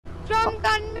drum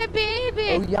gun, my baby.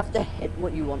 Oh, you have to hit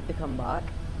what you want to come back.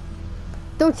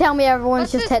 Don't tell me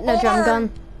everyone's just hitting a drum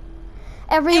gun.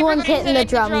 Everyone's hitting the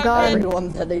drum gun.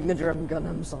 Everyone's hitting the drum gun,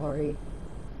 I'm sorry.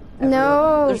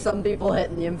 No. There's some people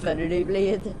hitting the infinity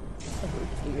blade.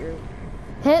 Oh dear.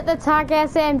 Hit the TAC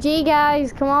SMG,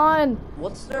 guys, come on.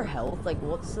 What's their health? Like,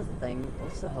 what's the thing?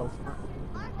 What's the health?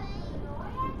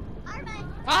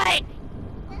 Right.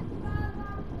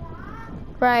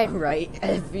 Right. Right,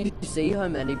 if you see how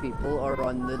many people are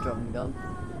on the drum gun.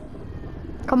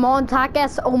 Come on, TAC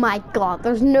S. Oh my god,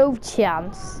 there's no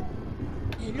chance.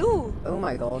 Hello. Oh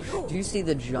my gosh, do you see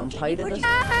the jump height of this?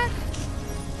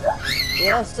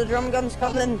 Yes, the drum gun's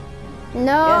coming.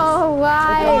 No, Yes,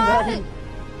 why? the drum gun.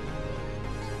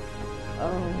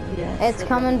 Oh, yes. It's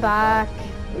coming back.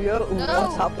 Yo, No.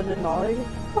 what's happening now?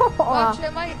 Watch, I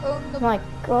might own the My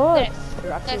god. this.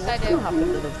 Actually, Yes, I what's do. gonna happen to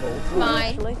the Volcano,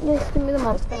 Mine. actually? Yes, give me the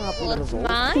mop. What's gonna happen Well, to it's the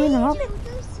Volcano? mine. Give me the mop.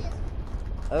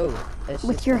 Oh, it's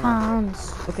With just your gonna-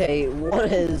 hands. Okay, what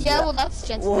is... Yeah, well, that's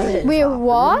gentle. What is Wait, happening?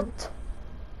 what?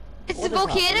 It's What the is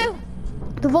volcano. happening?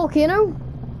 The volcano?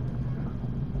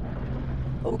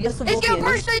 Oh, yes, the It's volcano. gonna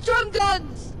burst the drum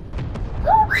guns.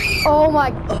 Oh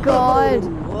my god.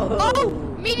 Whoa. Oh,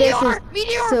 meteor!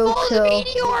 Meteor! so Follow cool. the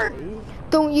meteor!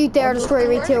 Don't you dare destroy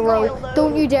retail room.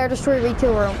 Don't you dare destroy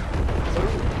retail room.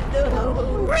 No.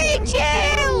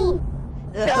 Retail!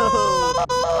 No.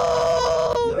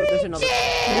 There's another.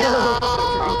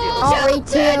 Oh,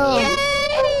 retail. Yay!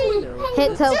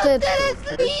 Hit tilted.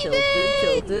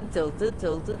 Tilted.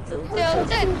 Tilted!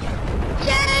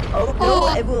 Yay! Oh no,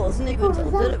 it wasn't even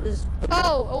tilted, it was...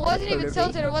 Oh, it wasn't even Polar peak.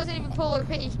 tilted, it wasn't even polar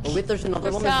peak. Oh wait, there's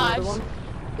another one, Massage.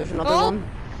 There's another Oh. one.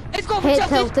 It's going for Hit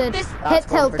tilted! tilted. This Hit That's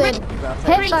going for tilted. tilted. Hit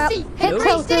that. greasy! Hit Nope.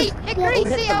 tilted. Hit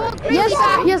greasy! I want greasy! Yes,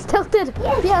 yes, tilted.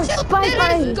 Yes, bye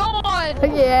Tilted is bye. gone!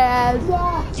 Yes.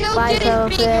 Bye, Tilted is being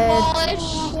tilted.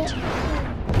 demolished!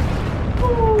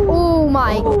 Oh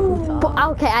my. Oh. But,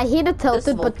 okay, I hated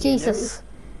tilted, but volcano. Jesus.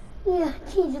 Yeah,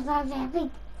 Jesus, I'm happy.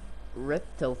 Rip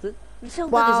tilted.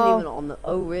 Tilted Wow. isn't even on the...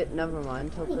 Oh wait, never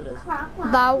mind, tilted is.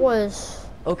 That was.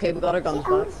 Okay, we got our guns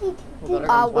back. We got our That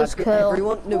guns was back. cool.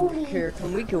 Everyone, no, here,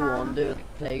 can we go on to the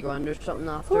playground or something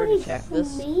after to check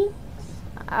this?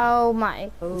 Oh my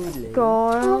Holy.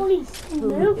 god. Holy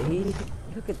Snoop. Holy.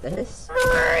 Look at this.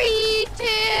 Retail!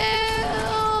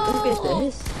 Look at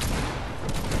this.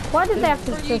 Why did they have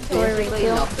to destroy Basically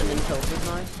retail? nothing in tilted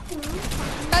now.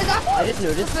 I just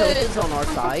noticed tilted's on our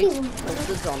side.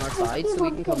 Tilted's on our side, so we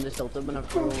can come to tilted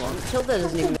whenever we want. Tilted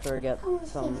isn't even gonna get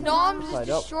some No, I'm just side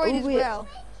up. destroyed Oh, as wait. well.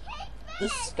 The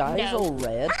sky's No. all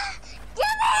red.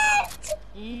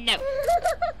 No.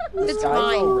 The It's sky's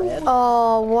all mine. red.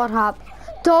 Oh, what happened?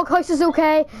 Doghouse is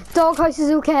okay. Doghouse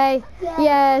is okay.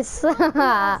 Yes.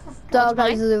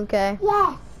 Doghouse is okay.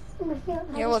 Yes.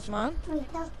 Yeah, what's mine?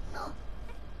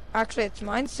 Actually, it's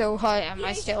mine, so how am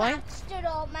I stealing? Stood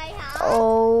on my house.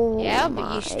 Oh. Yeah, but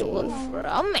my you stole it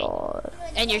from me. God.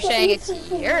 And you're saying it's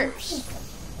yours.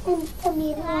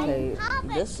 Okay,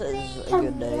 this is a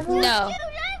good day. No.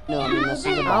 No, I mean this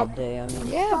is a bad day. I mean,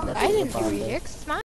 Yeah, but this I is a didn't bad give you day. it's mine.